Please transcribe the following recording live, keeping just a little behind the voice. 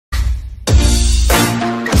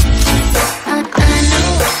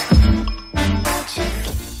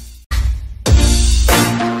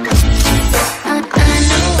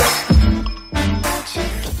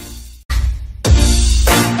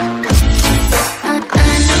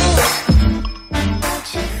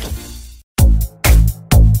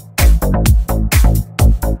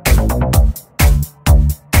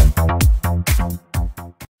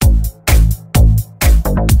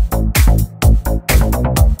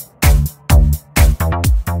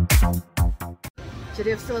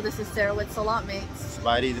City of Sewell, this is Sarah with Salon Mates.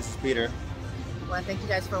 Spidey, this is Peter. I want to thank you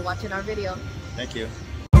guys for watching our video. Thank you.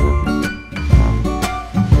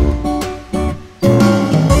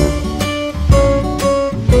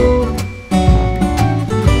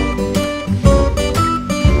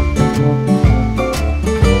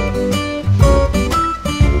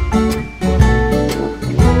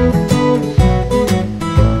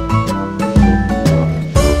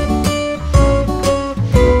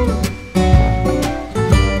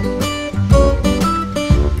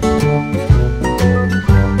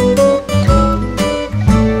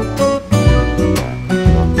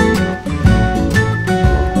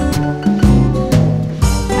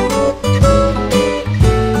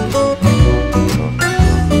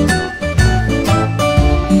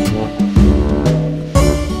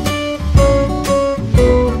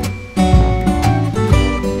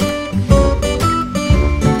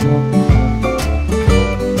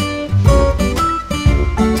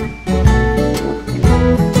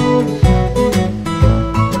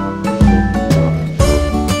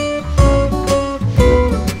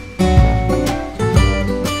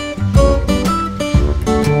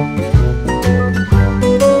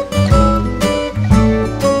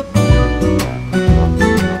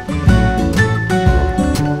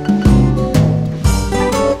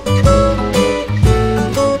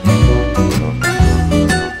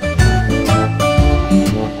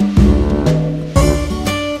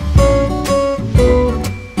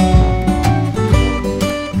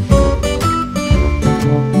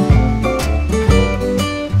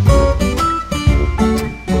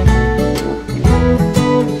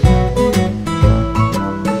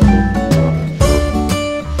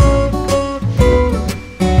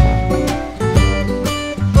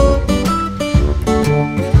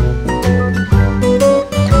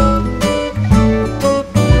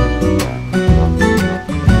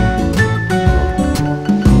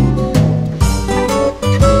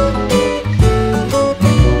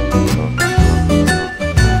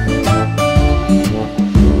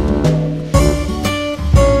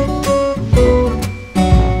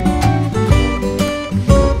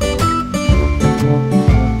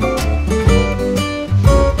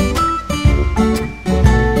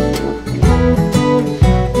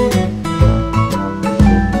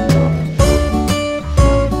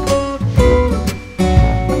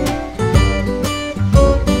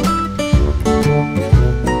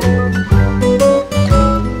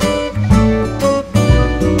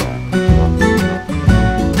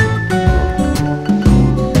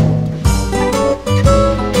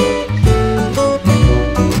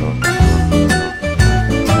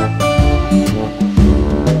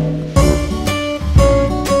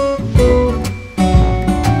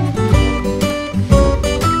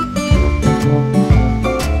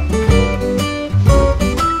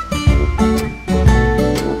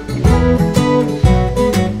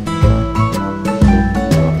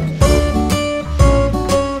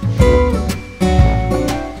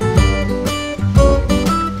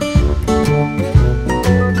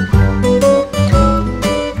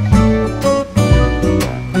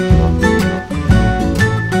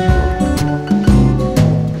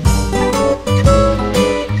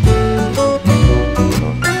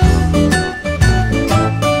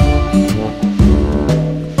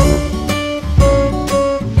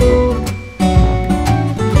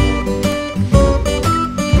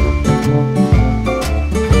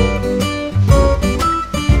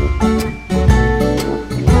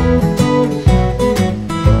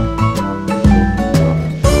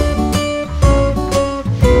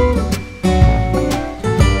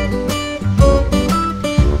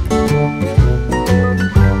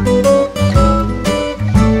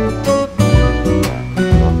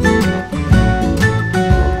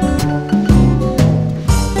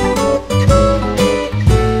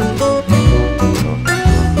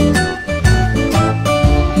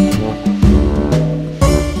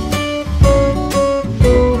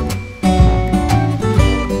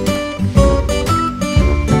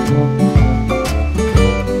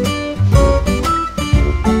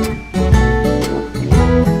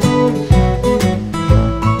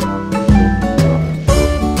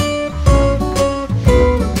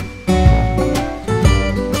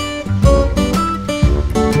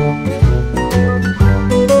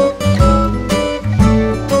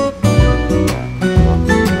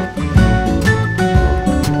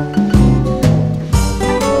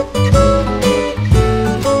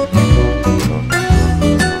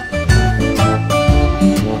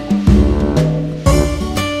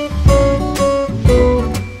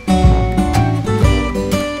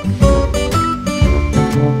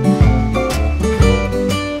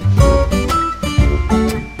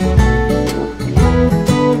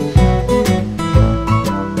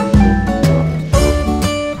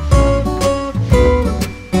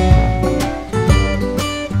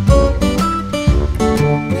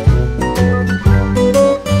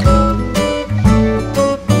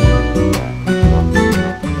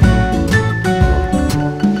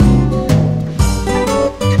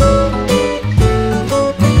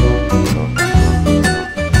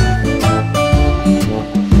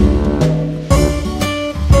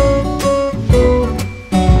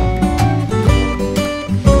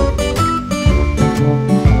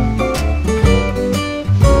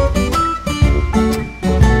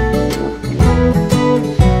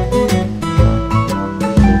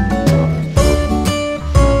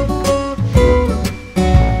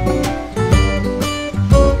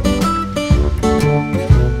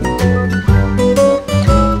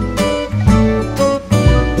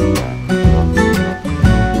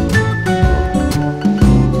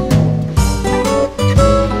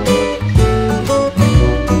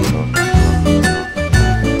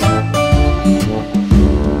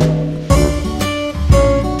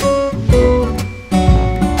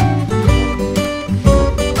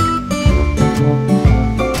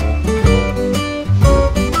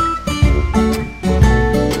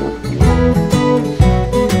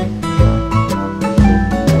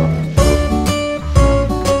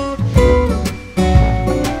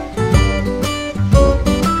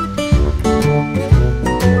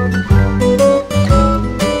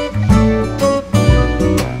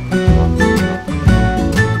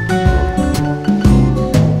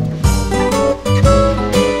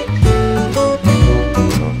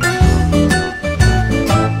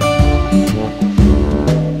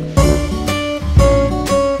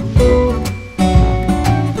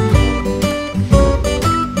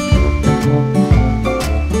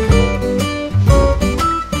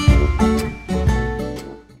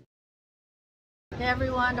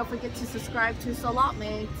 everyone. Don't forget to subscribe to Salot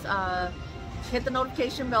Mates. Hit the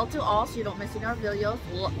notification bell to all so you don't miss any of our videos.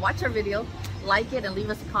 Watch our video, like it, and leave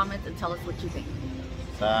us a comment and tell us what you think.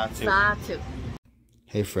 Satu.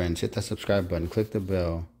 Hey friends, hit that subscribe button, click the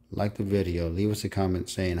bell, like the video, leave us a comment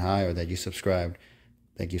saying hi or that you subscribed.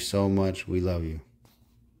 Thank you so much. We love you.